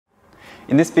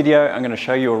In this video, I'm going to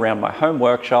show you around my home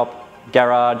workshop,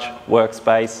 garage,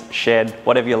 workspace, shed,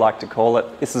 whatever you like to call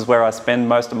it. This is where I spend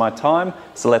most of my time,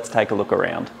 so let's take a look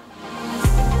around.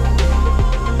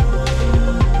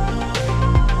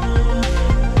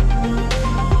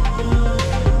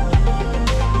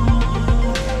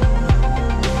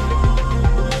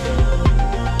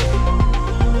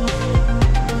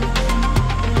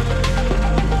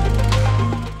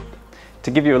 To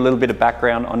give you a little bit of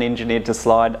background on Engineered to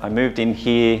Slide, I moved in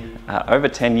here over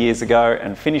 10 years ago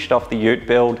and finished off the ute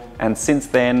build, and since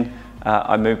then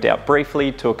I moved out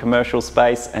briefly to a commercial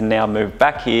space and now moved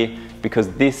back here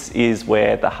because this is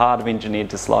where the heart of Engineered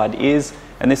to Slide is,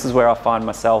 and this is where I find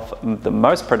myself the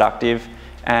most productive.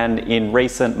 And in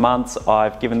recent months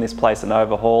I've given this place an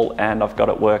overhaul and I've got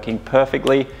it working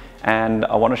perfectly, and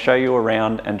I want to show you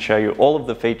around and show you all of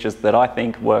the features that I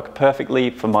think work perfectly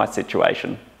for my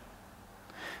situation.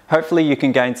 Hopefully you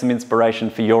can gain some inspiration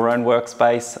for your own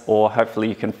workspace, or hopefully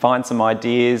you can find some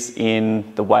ideas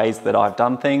in the ways that I've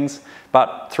done things.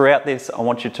 But throughout this, I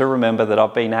want you to remember that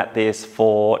I've been at this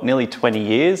for nearly 20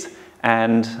 years,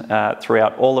 and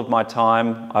throughout all of my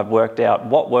time, I've worked out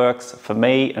what works for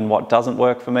me and what doesn't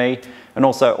work for me. And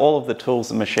also all of the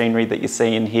tools and machinery that you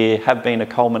see in here have been a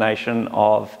culmination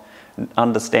of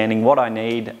understanding what I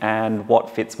need and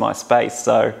what fits my space.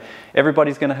 So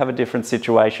everybody's going to have a different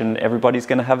situation, everybody's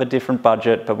going to have a different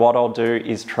budget, but what I'll do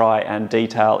is try and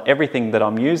detail everything that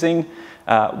I'm using,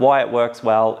 why it works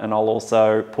well, and I'll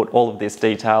also put all of this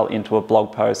detail into a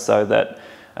blog post so that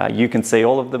you can see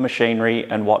all of the machinery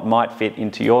and what might fit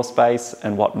into your space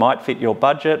and what might fit your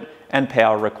budget and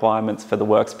power requirements for the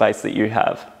workspace that you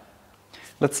have.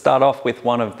 Let's start off with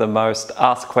one of the most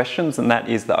asked questions, and that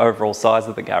is the overall size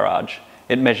of the garage.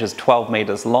 It measures 12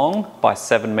 meters long by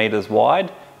 7 meters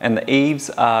wide, and the eaves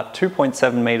are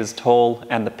 2.7 meters tall,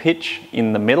 and the pitch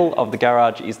in the middle of the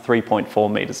garage is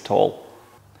 3.4 meters tall.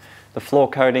 The floor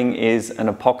coating is an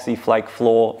epoxy flake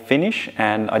floor finish,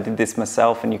 and I did this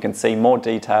myself, and you can see more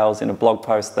details in a blog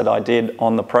post that I did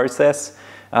on the process.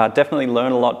 Definitely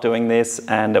learned a lot doing this,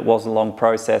 and it was a long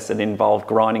process. It involved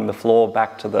grinding the floor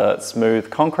back to the smooth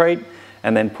concrete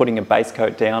and then putting a base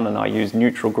coat down, and I used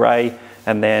neutral grey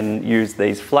and then used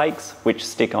these flakes which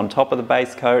stick on top of the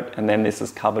base coat, and then this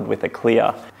is covered with a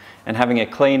clear. And having a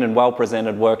clean and well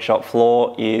presented workshop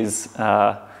floor is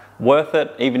worth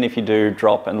it, even if you do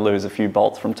drop and lose a few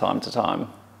bolts from time to time.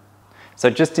 So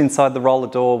just inside the roller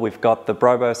door, we've got the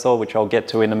Brobo saw, which I'll get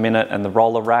to in a minute, and the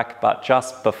roller rack. But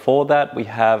just before that, we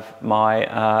have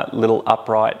my little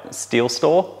upright steel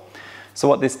store. So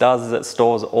what this does is it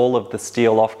stores all of the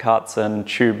steel offcuts and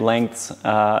tube lengths,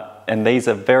 and these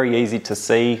are very easy to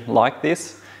see like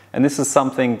this. And this is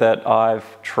something that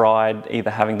I've tried either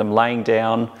having them laying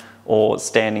down or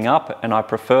standing up, and I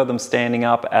prefer them standing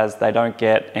up as they don't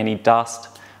get any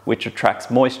dust, which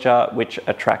attracts moisture, which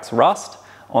attracts rust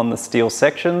on the steel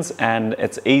sections, and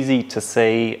it's easy to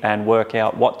see and work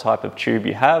out what type of tube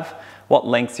you have, what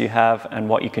lengths you have, and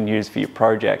what you can use for your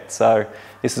project. So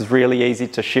this is really easy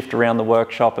to shift around the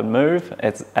workshop and move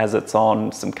as it's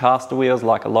on some caster wheels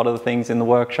like a lot of the things in the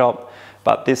workshop.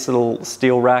 But this little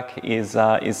steel rack is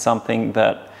something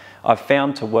that I've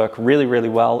found to work really, really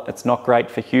well. It's not great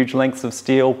for huge lengths of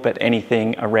steel, but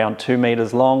anything around 2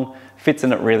 meters long fits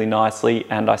in it really nicely,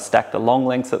 and I stack the long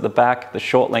lengths at the back, the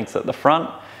short lengths at the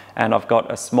front, and I've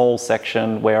got a small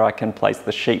section where I can place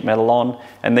the sheet metal on,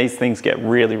 and these things get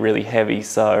really, really heavy,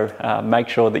 so make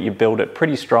sure that you build it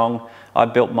pretty strong. I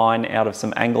built mine out of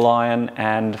some angle iron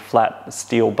and flat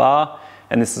steel bar,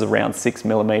 and this is around 6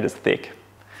 millimeters thick.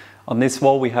 On this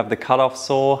wall we have the cut-off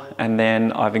saw, and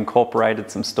then I've incorporated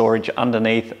some storage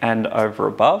underneath and over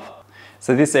above.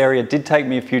 So this area did take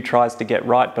me a few tries to get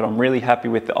right, but I'm really happy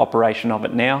with the operation of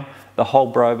it now. The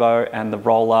whole Brobo and the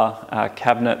roller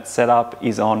cabinet setup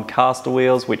is on caster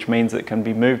wheels, which means it can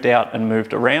be moved out and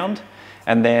moved around.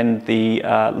 And then the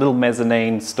little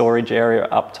mezzanine storage area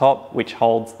up top, which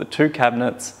holds the 2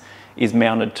 cabinets, is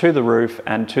mounted to the roof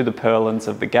and to the purlins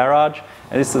of the garage.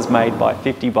 And this is made by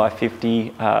 50 by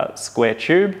 50 square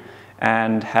tube,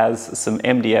 and has some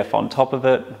MDF on top of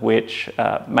it, which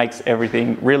makes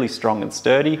everything really strong and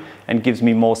sturdy and gives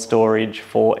me more storage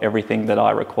for everything that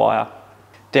I require.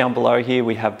 Down below here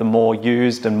we have the more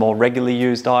used and more regularly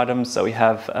used items. So we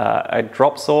have a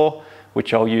drop saw,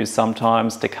 which I'll use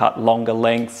sometimes to cut longer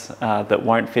lengths that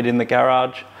won't fit in the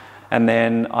garage. And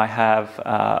then I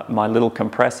have my little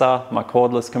compressor, my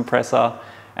cordless compressor.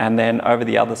 And then over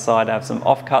the other side I have some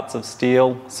offcuts of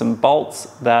steel, some bolts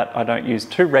that I don't use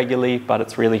too regularly, but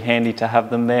it's really handy to have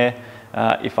them there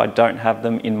if I don't have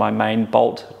them in my main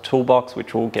bolt toolbox,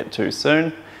 which we'll get to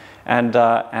soon. And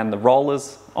the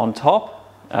rollers on top,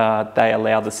 they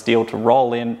allow the steel to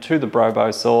roll in to the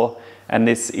Brobo saw, and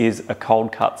this is a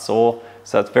cold cut saw.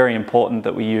 So it's very important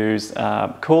that we use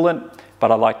coolant,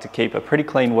 but I like to keep a pretty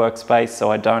clean workspace,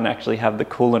 so I don't actually have the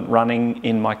coolant running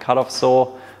in my cut-off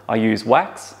saw. I use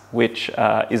wax, which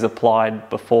is applied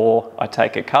before I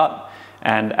take a cut,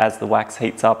 and as the wax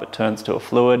heats up, it turns to a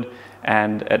fluid,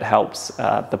 and it helps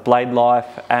the blade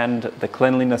life and the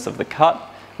cleanliness of the cut,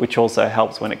 which also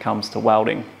helps when it comes to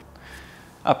welding.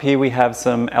 Up here we have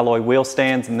some alloy wheel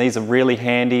stands, and these are really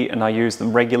handy, and I use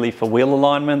them regularly for wheel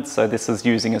alignment. So this is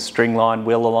using a stringline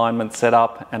wheel alignment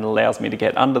setup and allows me to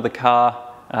get under the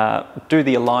car, do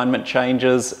the alignment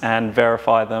changes and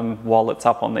verify them while it's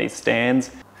up on these stands.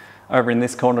 Over in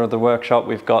this corner of the workshop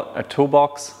we've got a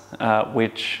toolbox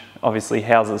which obviously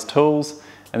houses tools,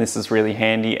 and this is really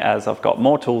handy as I've got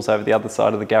more tools over the other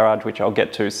side of the garage which I'll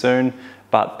get to soon.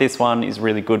 But this one is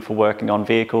really good for working on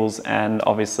vehicles, and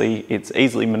obviously it's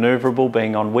easily maneuverable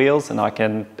being on wheels, and I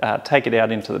can take it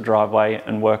out into the driveway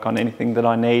and work on anything that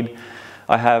I need.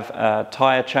 I have a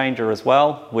tyre changer as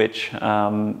well, which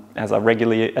as I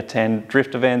regularly attend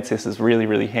drift events, this is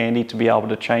really handy to be able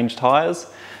to change tyres.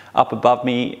 Up above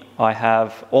me I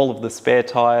have all of the spare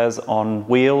tyres on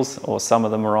wheels, or some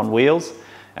of them are on wheels.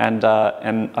 And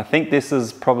I think this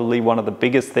is probably one of the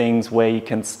biggest things where you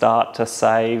can start to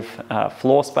save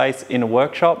floor space in a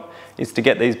workshop, is to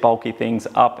get these bulky things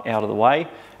up out of the way,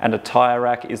 and a tyre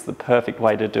rack is the perfect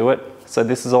way to do it. So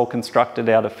this is all constructed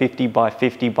out of 50 by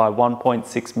 50 by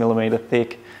 1.6 millimeter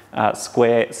thick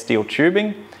square steel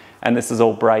tubing, and this is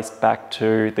all braced back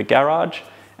to the garage,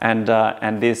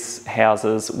 and this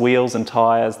houses wheels and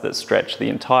tyres that stretch the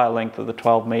entire length of the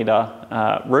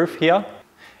 12-meter roof here.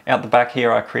 Out the back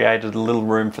here I created a little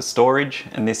room for storage,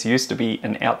 and this used to be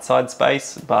an outside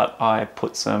space, but I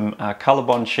put some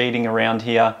ColourBond sheeting around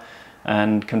here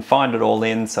and confined it all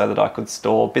in so that I could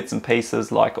store bits and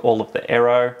pieces like all of the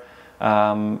aero,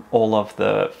 all of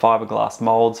the fiberglass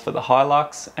molds for the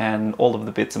Hilux, and all of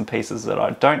the bits and pieces that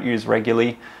I don't use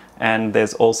regularly. And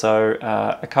there's also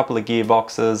a couple of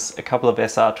gearboxes, a couple of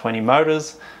SR20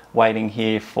 motors waiting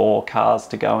here for cars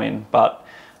to go in. But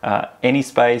any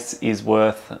space is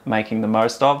worth making the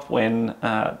most of when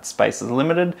space is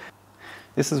limited.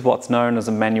 This is what's known as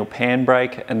a manual pan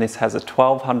brake, and this has a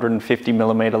 1250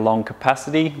 millimeter long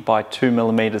capacity by 2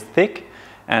 millimeters thick,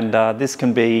 and this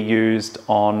can be used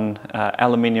on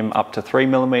aluminium up to 3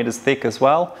 millimeters thick as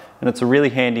well, and it's a really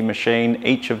handy machine.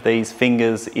 Each of these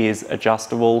fingers is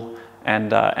adjustable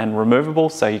and removable,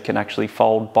 so you can actually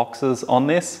fold boxes on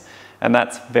this. And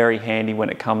that's very handy when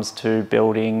it comes to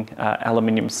building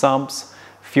aluminium sumps,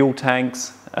 fuel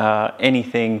tanks,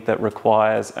 anything that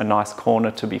requires a nice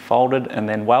corner to be folded and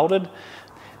then welded.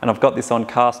 And I've got this on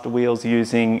caster wheels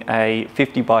using a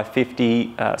 50 by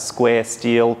 50 square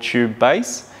steel tube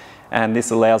base. And this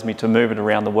allows me to move it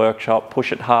around the workshop,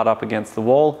 push it hard up against the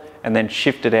wall, and then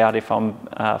shift it out if I'm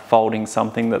folding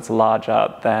something that's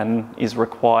larger than is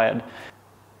required.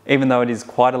 Even though it is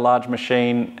quite a large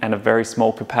machine and a very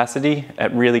small capacity,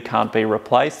 it really can't be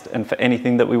replaced. And for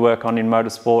anything that we work on in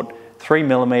motorsport, 3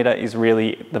 millimeter is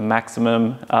really the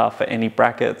maximum for any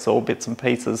brackets or bits and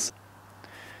pieces.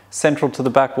 Central to the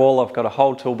back wall, I've got a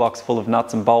whole toolbox full of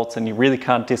nuts and bolts, and you really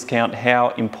can't discount how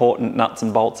important nuts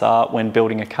and bolts are when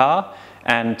building a car.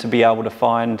 And to be able to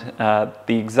find the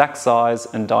exact size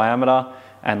and diameter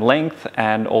and length,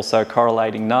 and also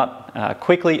correlating nut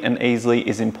quickly and easily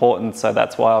is important. So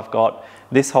that's why I've got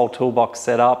this whole toolbox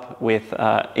set up with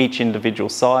each individual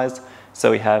size.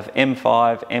 So we have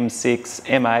M5, M6,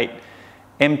 M8,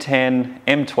 M10,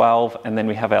 M12, and then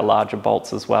we have our larger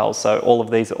bolts as well. So all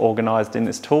of these are organized in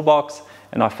this toolbox,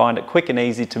 and I find it quick and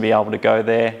easy to be able to go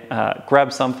there,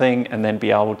 grab something, and then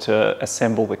be able to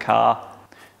assemble the car.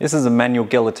 This is a manual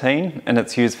guillotine, and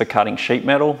it's used for cutting sheet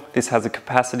metal. This has a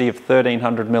capacity of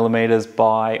 1300 millimeters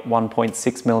by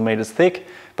 1.6 millimeters thick,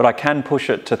 but I can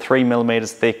push it to 3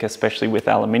 millimeters thick, especially with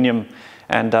aluminium.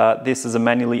 And this is a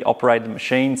manually operated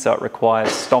machine, so it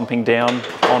requires stomping down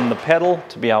on the pedal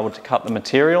to be able to cut the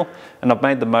material. And I've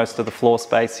made the most of the floor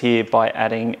space here by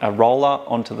adding a roller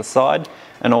onto the side,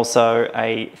 and also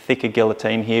a thicker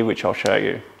guillotine here, which I'll show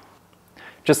you.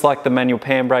 Just like the manual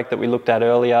pan brake that we looked at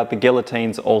earlier, the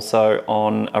guillotine's also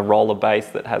on a roller base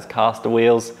that has caster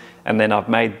wheels, and then I've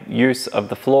made use of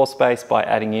the floor space by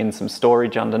adding in some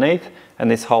storage underneath, and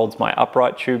this holds my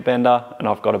upright tube bender, and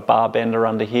I've got a bar bender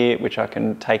under here which I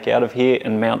can take out of here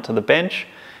and mount to the bench,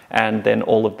 and then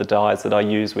all of the dies that I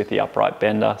use with the upright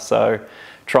bender. So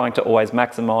trying to always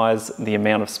maximize the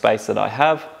amount of space that I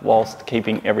have whilst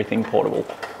keeping everything portable.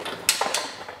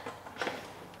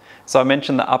 So I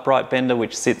mentioned the upright bender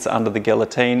which sits under the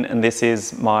guillotine, and this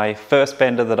is my first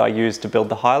bender that I used to build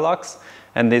the Hilux,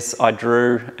 and this I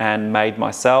drew and made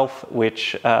myself,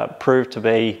 which proved to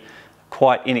be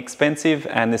quite inexpensive,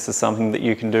 and this is something that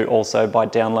you can do also by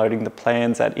downloading the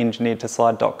plans at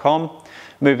engineeredtoslide.com.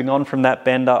 Moving on from that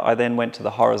bender, I then went to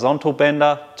the horizontal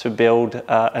bender to build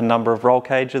a number of roll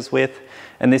cages with,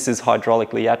 and this is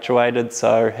hydraulically actuated,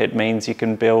 so it means you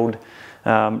can build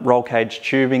roll cage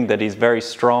tubing that is very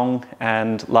strong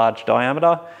and large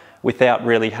diameter without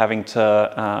really having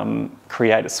to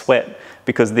create a sweat,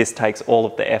 because this takes all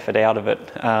of the effort out of it.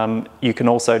 You can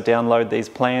also download these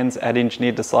plans at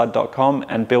engineeredtoslide.com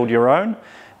and build your own.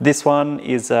 This one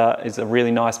is a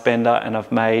really nice bender, and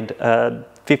I've made a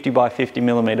 50 by 50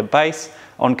 millimeter base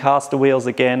on caster wheels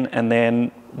again, and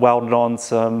then welded on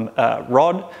some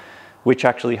rod which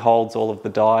actually holds all of the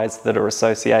dies that are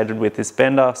associated with this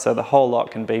bender, so the whole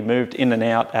lot can be moved in and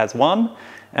out as one,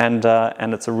 and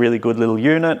it's a really good little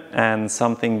unit and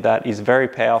something that is very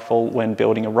powerful when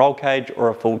building a roll cage or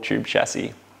a full tube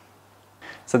chassis.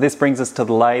 So this brings us to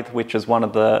the lathe, which is one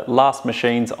of the last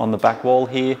machines on the back wall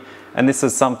here, and this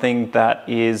is something that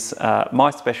is my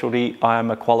specialty. I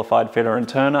am a qualified fitter and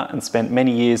turner and spent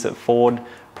many years at Ford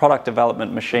product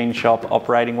development machine shop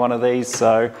operating one of these,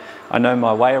 so I know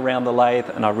my way around the lathe,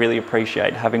 and I really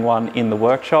appreciate having one in the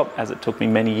workshop, as it took me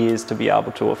many years to be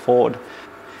able to afford.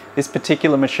 This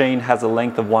particular machine has a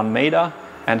length of 1 meter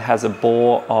and has a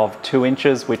bore of 2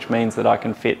 inches, which means that I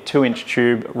can fit 2-inch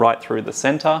tube right through the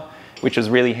center, which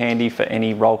is really handy for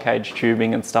any roll cage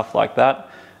tubing and stuff like that,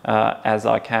 as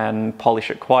I can polish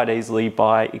it quite easily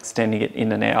by extending it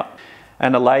in and out.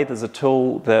 And a lathe is a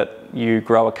tool that you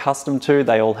grow accustomed to.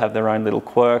 They all have their own little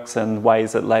quirks and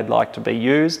ways that they'd like to be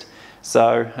used.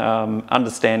 So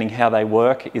understanding how they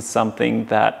work is something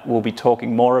that we'll be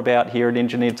talking more about here at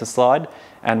Engineered to Slide,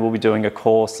 and we'll be doing a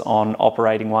course on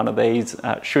operating one of these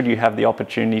should you have the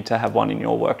opportunity to have one in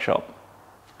your workshop.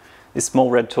 This small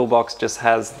red toolbox just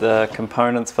has the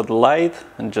components for the lathe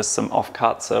and just some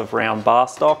offcuts of round bar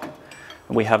stock.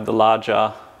 And we have the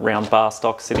larger round bar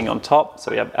stock sitting on top, so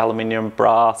we have aluminium,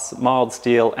 brass, mild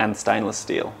steel and stainless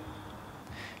steel.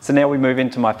 So now we move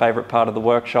into my favourite part of the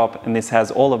workshop, and this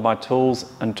has all of my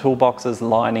tools and toolboxes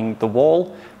lining the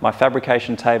wall, my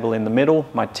fabrication table in the middle,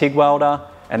 my TIG welder,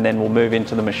 and then we'll move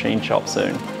into the machine shop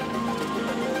soon.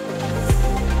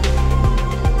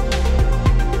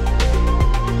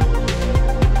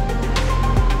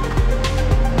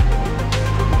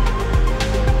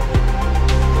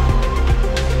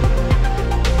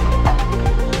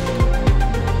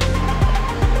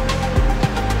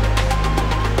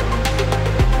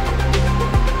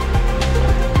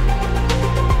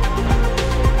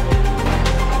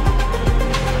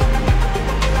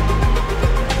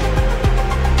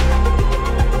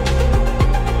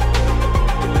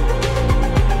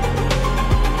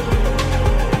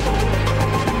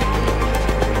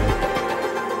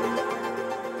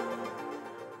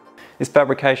 This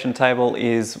fabrication table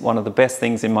is one of the best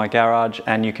things in my garage,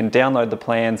 and you can download the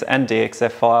plans and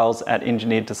DXF files at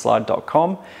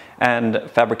engineeredtoslide.com and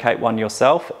fabricate one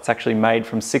yourself. It's actually made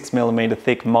from 6mm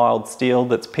thick mild steel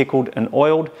that's pickled and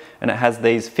oiled, and it has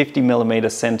these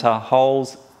 50mm center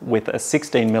holes with a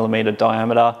 16mm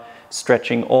diameter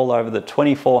stretching all over the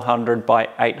 2400 by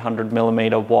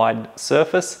 800mm wide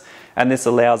surface. And this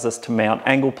allows us to mount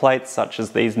angle plates such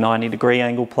as these 90-degree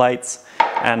angle plates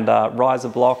and riser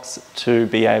blocks to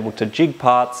be able to jig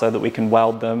parts so that we can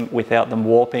weld them without them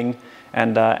warping.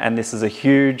 And this is a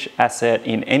huge asset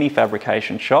in any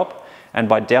fabrication shop. And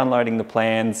by downloading the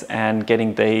plans and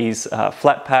getting these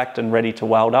flat packed and ready to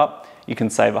weld up, you can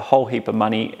save a whole heap of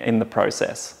money in the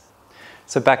process.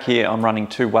 So back here I'm running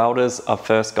 2 welders. I've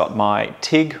first got my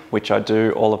TIG, which I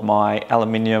do all of my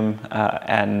aluminium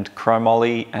and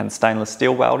chromoly and stainless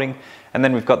steel welding. And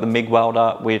then we've got the MIG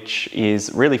welder, which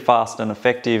is really fast and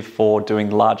effective for doing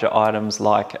larger items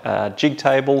like a jig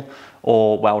table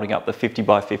or welding up the 50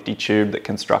 by 50 tube that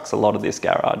constructs a lot of this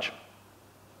garage.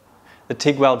 The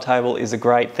TIG weld table is a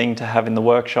great thing to have in the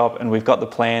workshop, and we've got the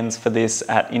plans for this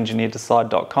at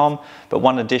engineeredtoslide.com. But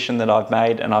one addition that I've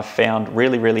made and I've found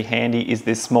really handy is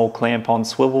this small clamp-on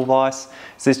swivel vise.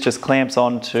 So this just clamps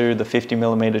onto the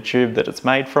 50mm tube that it's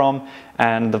made from,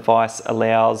 and the vise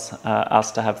allows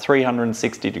us to have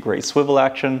 360-degree swivel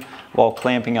action while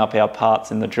clamping up our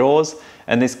parts in the jaws.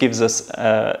 And this gives us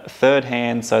a third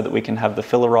hand so that we can have the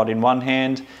filler rod in one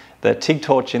hand, the TIG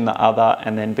torch in the other,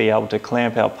 and then be able to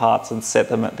clamp our parts and set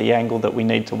them at the angle that we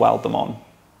need to weld them on.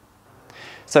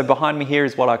 So behind me here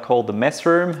is what I call the mess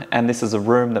room, and this is a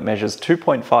room that measures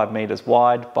 2.5 meters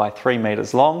wide by 3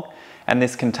 meters long, and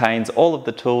this contains all of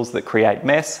the tools that create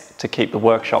mess to keep the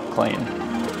workshop clean.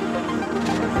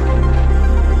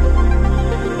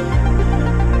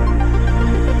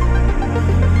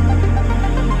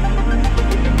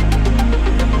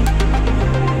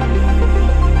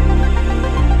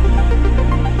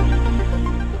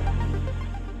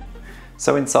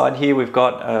 So inside here we've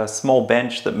got a small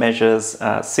bench that measures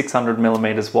 600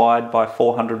 millimeters wide by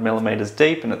 400 millimeters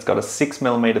deep, and it's got a 6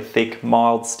 millimeter thick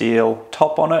mild steel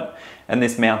top on it, and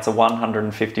this mounts a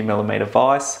 150 millimeter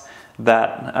vise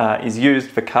that is used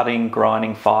for cutting,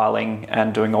 grinding, filing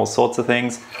and doing all sorts of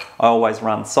things. I always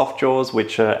run soft jaws,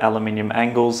 which are aluminium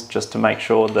angles, just to make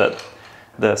sure that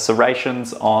the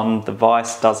serrations on the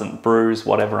vise doesn't bruise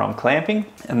whatever I'm clamping.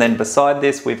 And then beside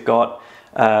this we've got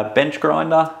a bench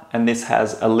grinder, and this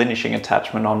has a linishing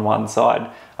attachment on one side.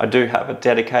 I do have a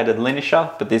dedicated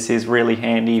linisher, but this is really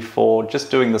handy for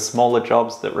just doing the smaller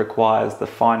jobs that requires the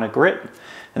finer grit.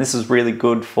 And this is really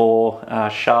good for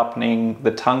sharpening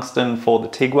the tungsten for the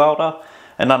TIG welder.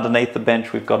 And underneath the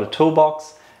bench we've got a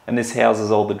toolbox, and this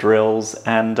houses all the drills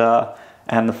and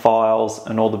the files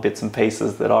and all the bits and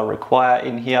pieces that I require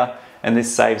in here. And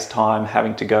this saves time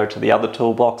having to go to the other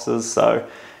toolboxes. So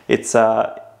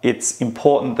it's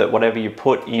important that whatever you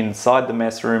put inside the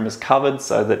mess room is covered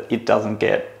so that it doesn't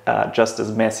get just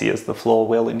as messy as the floor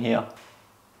will in here.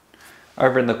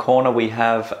 Over in the corner we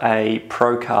have a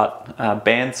ProCut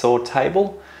bandsaw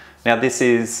table. Now this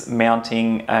is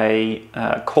mounting a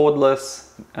cordless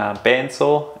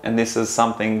bandsaw, and this is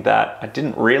something that I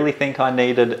didn't really think I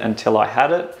needed until I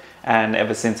had it, and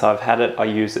ever since I've had it I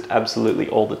use it absolutely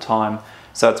all the time.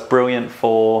 So it's brilliant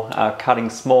for cutting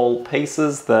small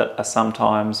pieces that are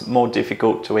sometimes more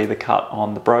difficult to either cut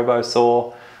on the Brobo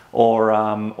saw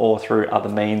or through other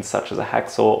means such as a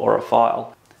hacksaw or a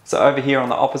file. So over here on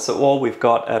the opposite wall we've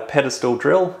got a pedestal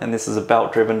drill, and this is a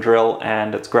belt driven drill,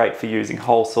 and it's great for using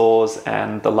hole saws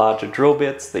and the larger drill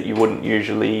bits that you wouldn't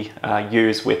usually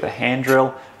use with a hand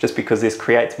drill, just because this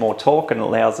creates more torque and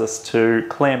allows us to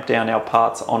clamp down our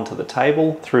parts onto the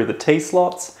table through the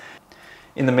T-slots.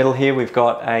 In the middle here we've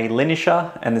got a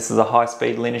linisher, and this is a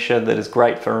high-speed linisher that is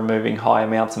great for removing high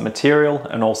amounts of material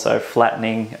and also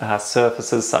flattening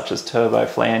surfaces such as turbo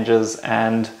flanges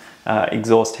and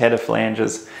exhaust header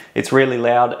flanges. It's really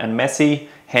loud and messy,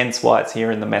 hence why it's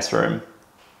here in the mess room.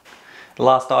 The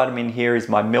last item in here is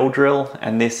my mill drill,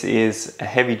 and this is a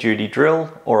heavy-duty drill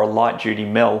or a light-duty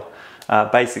mill.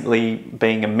 Basically,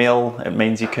 being a mill, it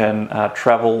means you can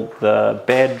travel the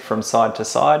bed from side to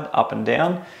side, up and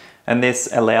down. And this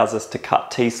allows us to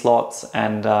cut T-slots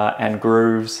and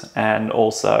grooves and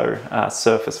also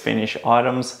surface finish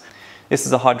items. This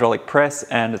is a hydraulic press,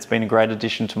 and it's been a great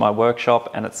addition to my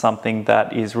workshop, and it's something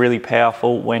that is really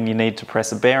powerful when you need to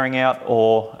press a bearing out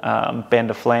or bend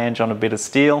a flange on a bit of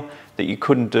steel that you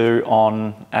couldn't do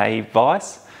on a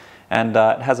vise. And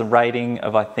it has a rating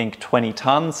of I think 20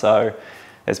 tons, so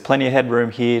there's plenty of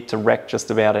headroom here to wreck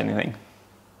just about anything.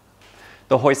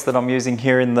 The hoist that I'm using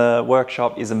here in the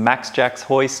workshop is a MaxJax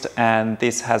hoist, and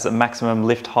this has a maximum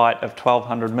lift height of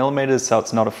 1200 millimeters, so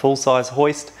it's not a full-size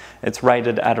hoist. It's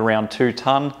rated at around 2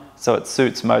 ton, so it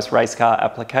suits most race car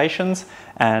applications,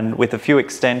 and with a few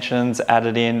extensions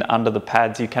added in under the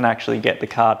pads you can actually get the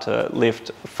car to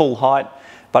lift full height,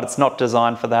 but it's not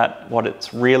designed for that. What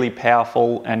it's really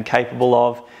powerful and capable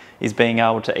of is being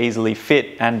able to easily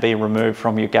fit and be removed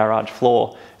from your garage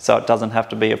floor. So it doesn't have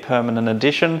to be a permanent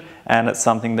addition, and it's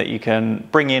something that you can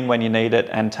bring in when you need it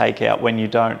and take out when you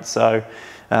don't. So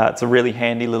it's a really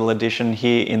handy little addition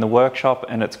here in the workshop,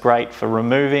 and it's great for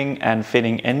removing and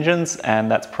fitting engines, and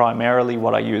that's primarily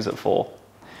what I use it for.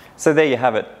 So there you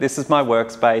have it. This is my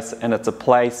workspace, and it's a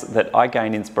place that I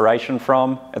gain inspiration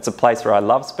from. It's a place where I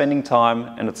love spending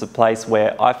time, and it's a place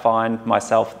where I find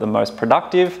myself the most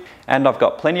productive, and I've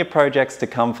got plenty of projects to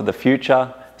come for the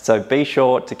future. So be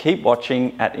sure to keep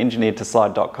watching at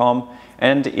engineeredtoslide.com,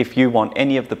 and if you want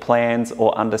any of the plans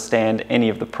or understand any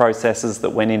of the processes that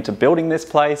went into building this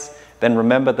place, then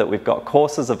remember that we've got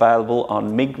courses available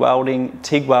on MIG welding,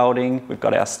 TIG welding. We've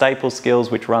got our staple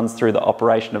skills, which runs through the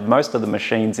operation of most of the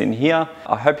machines in here.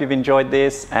 I hope you've enjoyed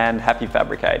this, and happy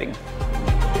fabricating.